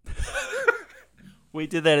 We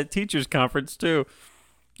did that at teachers conference too,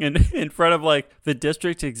 and in front of like the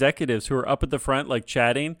district executives who are up at the front like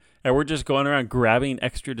chatting, and we're just going around grabbing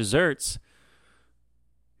extra desserts.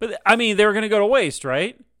 But I mean, they were going to go to waste,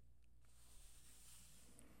 right?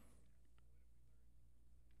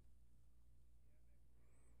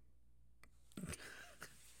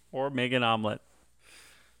 Or make an omelet.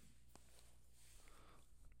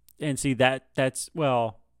 And see that's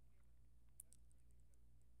well,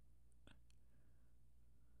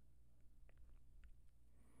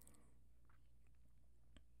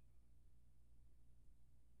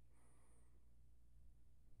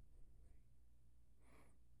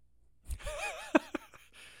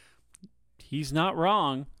 he's not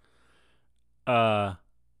wrong. Uh,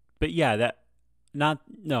 but yeah, that not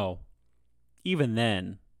no. Even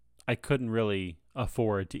then, I couldn't really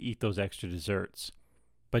afford to eat those extra desserts,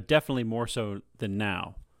 but definitely more so than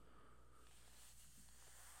now.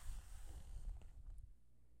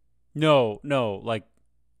 No, no, like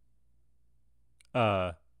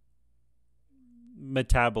uh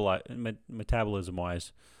metabolism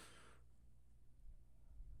wise.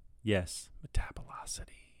 Yes, metabolocity.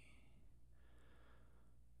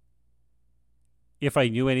 If I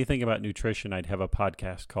knew anything about nutrition, I'd have a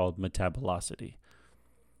podcast called Metabolocity.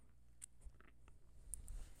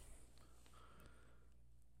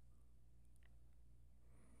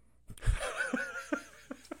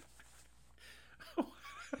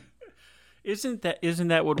 Isn't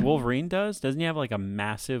that what Wolverine does? Doesn't he have like a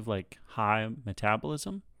massive like high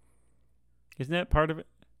metabolism? Isn't that part of it?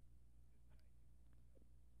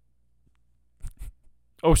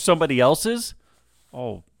 Oh, somebody else's?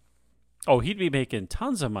 Oh, oh, he'd be making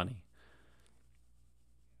tons of money.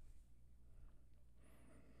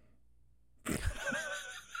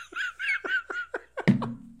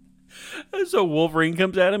 So Wolverine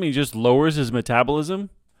comes at him, he just lowers his metabolism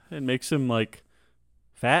and makes him like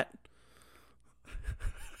fat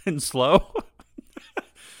and slow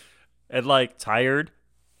and like tired.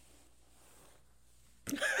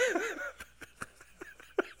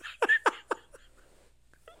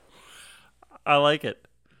 I like it.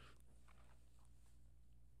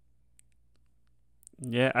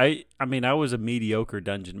 Yeah, I mean I was a mediocre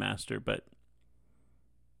dungeon master, but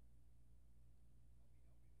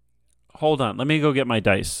hold on, let me go get my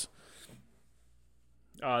dice.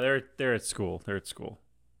 Oh, they're at school. They're at school.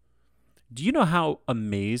 Do you know how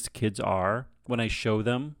amazed kids are when I show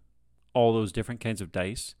them all those different kinds of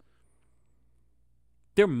dice?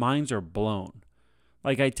 Their minds are blown.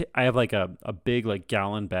 Like I have like a big like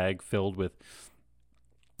gallon bag filled with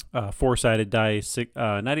four-sided dice.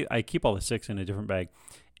 I keep all the six in a different bag.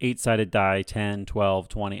 Eight-sided die, 10, 12,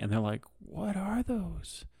 20, and they're like, "What are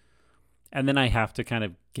those?" And then I have to kind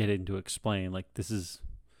of get into explain like this is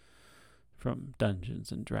from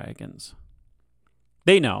Dungeons and Dragons.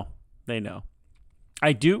 They know. They know.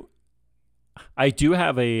 I do. I do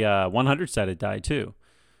have a 100 sided die too.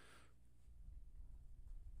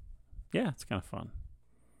 Yeah, it's kind of fun.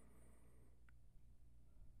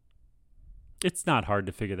 It's not hard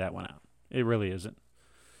to figure that one out. It really isn't.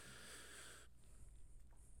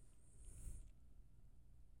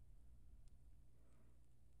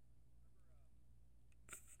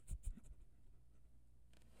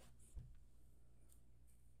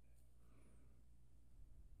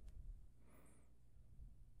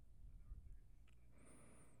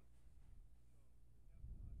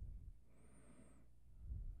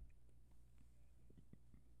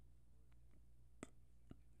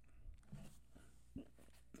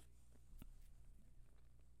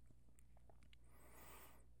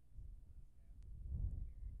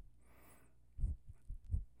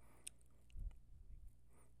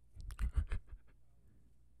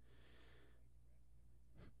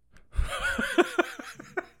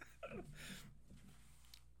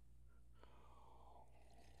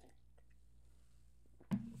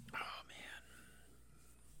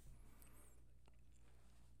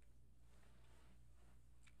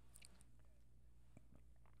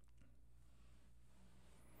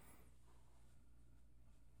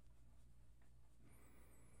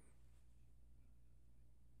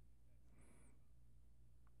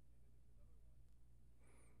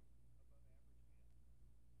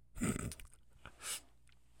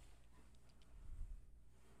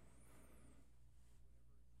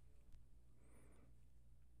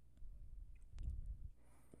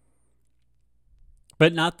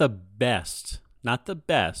 But not the best. Not the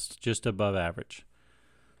best, just above average.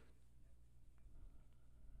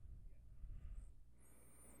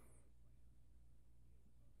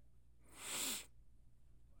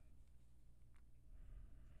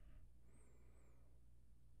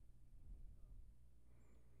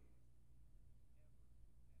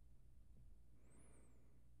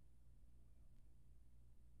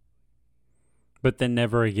 But then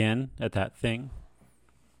never again at that thing.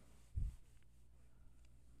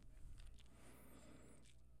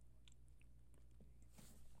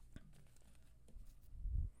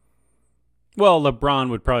 Well, LeBron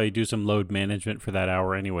would probably do some load management for that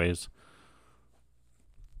hour, anyways.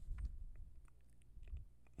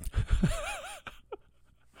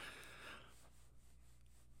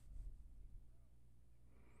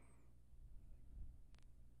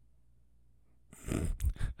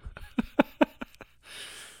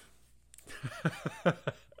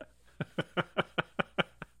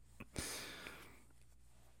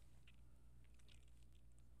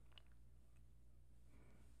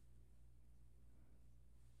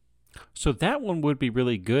 So that one would be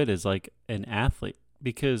really good as like an athlete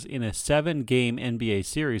because in a 7 game NBA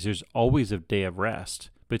series, there's always a day of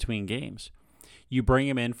rest between games. You bring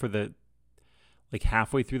him in for the like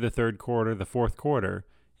halfway through the third quarter, the fourth quarter,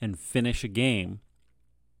 and finish a game,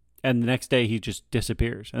 and the next day he just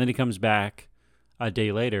disappears, and then he comes back a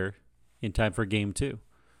day later in time for game two.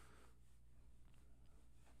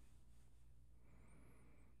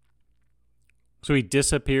 So he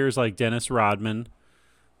disappears like Dennis Rodman.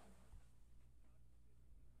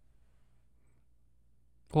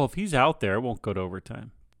 Well, if he's out there, it won't go to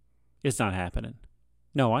overtime. It's not happening.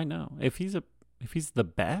 No, I know. If he's the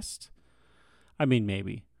best, I mean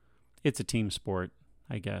maybe. It's a team sport,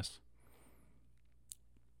 I guess.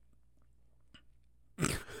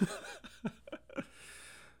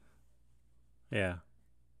 Yeah.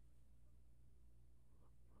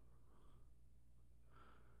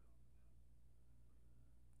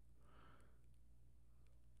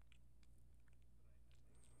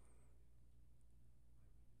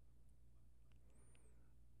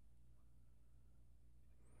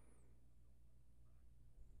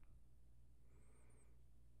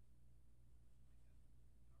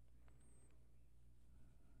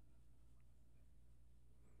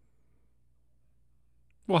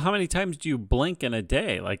 Well, how many times do you blink in a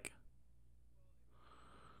day? Like,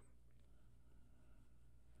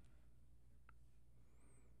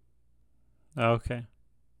 Okay.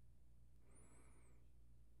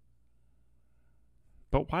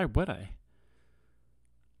 But why would I?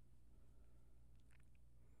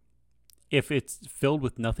 If it's filled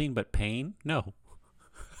with nothing but pain? No.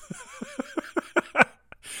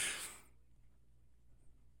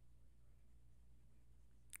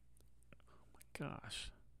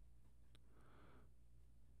 Gosh.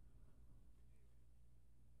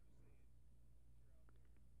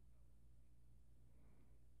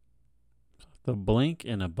 The blink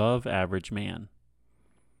and above average man.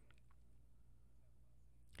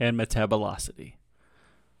 And metabolosity.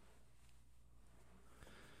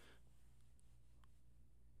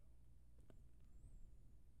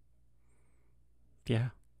 Yeah.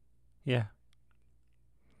 Yeah.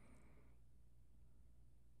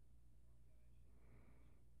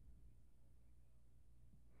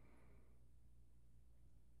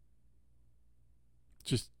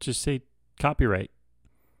 Just say copyright.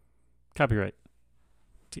 Copyright.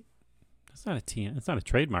 That's not a T. It's not a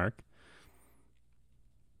trademark.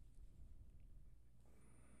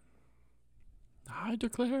 I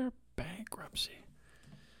declare bankruptcy.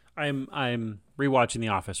 I'm rewatching The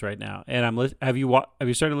Office right now, and have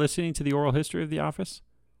you started listening to the oral history of The Office?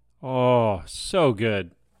 Oh, so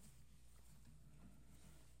good,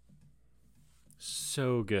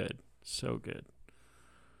 so good, so good.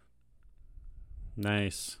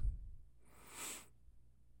 Nice.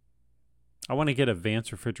 I want to get a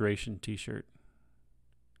Vance refrigeration T-shirt.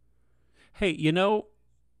 Hey, you know,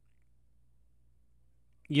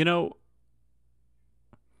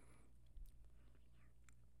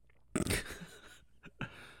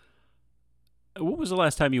 what was the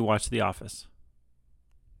last time you watched The Office?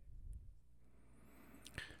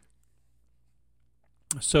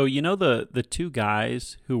 So the two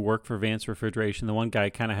guys who work for Vance Refrigeration. The one guy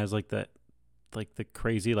kind of has like the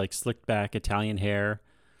crazy like slicked back Italian hair,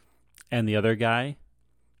 and the other guy.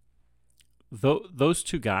 Those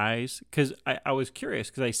two guys, because I was curious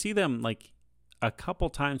because I see them like a couple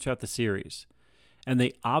times throughout the series, and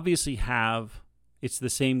they obviously have it's the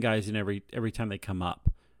same guys in every time they come up,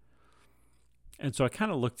 and so I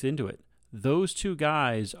kind of looked into it. Those two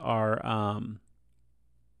guys are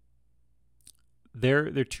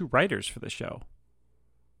they're two writers for the show.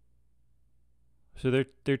 So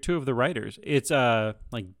they're two of the writers. It's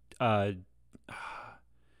like uh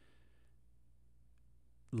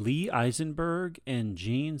Lee Eisenberg and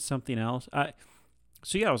Gene something else.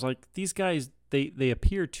 So yeah, I was like, these guys they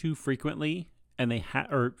appear too frequently and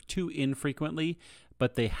or too infrequently,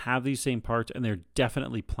 but they have these same parts and they're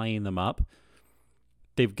definitely playing them up.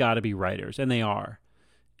 They've got to be writers, and they are.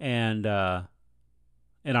 And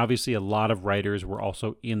and obviously a lot of writers were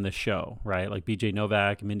also in the show, right? Like B.J.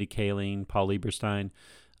 Novak, Mindy Kaling, Paul Lieberstein.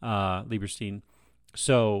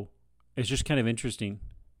 So it's just kind of interesting.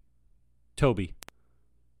 Toby,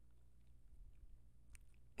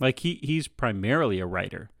 like he's primarily a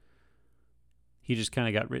writer. He just kind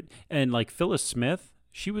of got written, and like Phyllis Smith,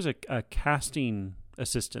 she was a casting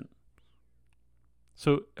assistant.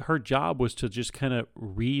 So her job was to just kind of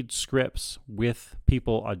read scripts with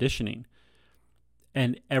people auditioning.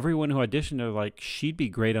 And everyone who auditioned are like, she'd be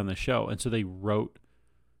great on the show. And so they wrote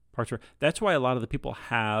parts for her. That's why a lot of the people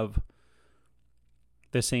have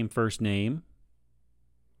the same first name,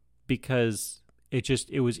 because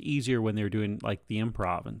it was easier when they were doing like the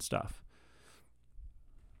improv and stuff.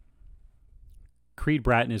 Creed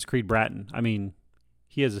Bratton is Creed Bratton. I mean,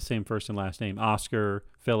 he has the same first and last name. Oscar,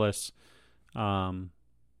 Phyllis, um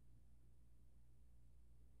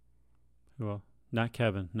well, not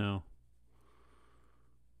Kevin, no.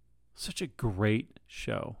 Such a great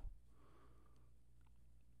show.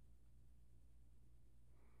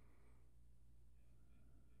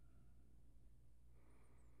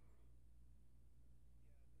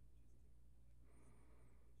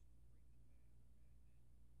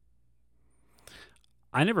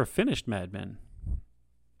 I never finished Mad Men.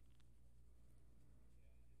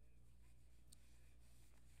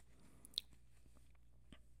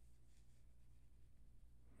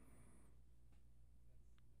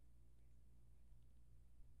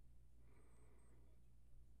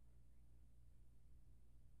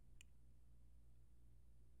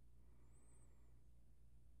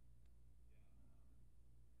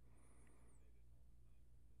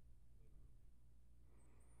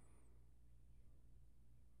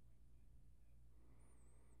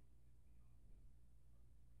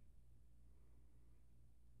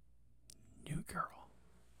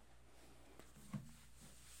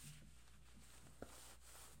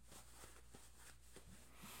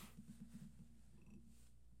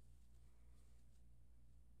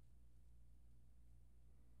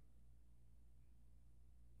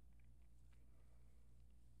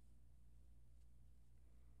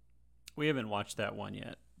 We haven't watched that one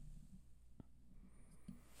yet.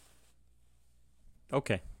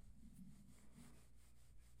 Okay.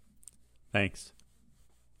 Thanks.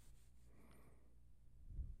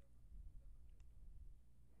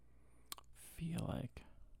 Feel like.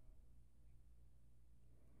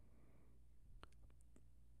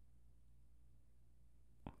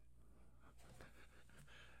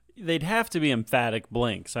 They'd have to be emphatic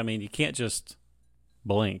blinks. I mean, you can't just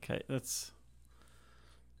blink. It's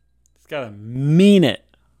got to mean it.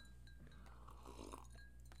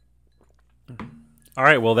 All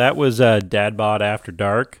right, well, that was Dad Bod After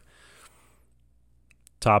Dark.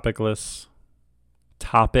 Topicless,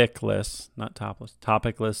 not topless,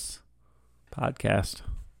 topicless podcast.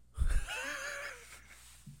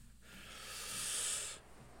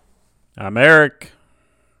 I'm Eric.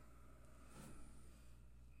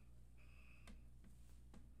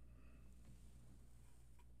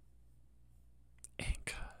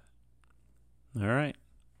 All right.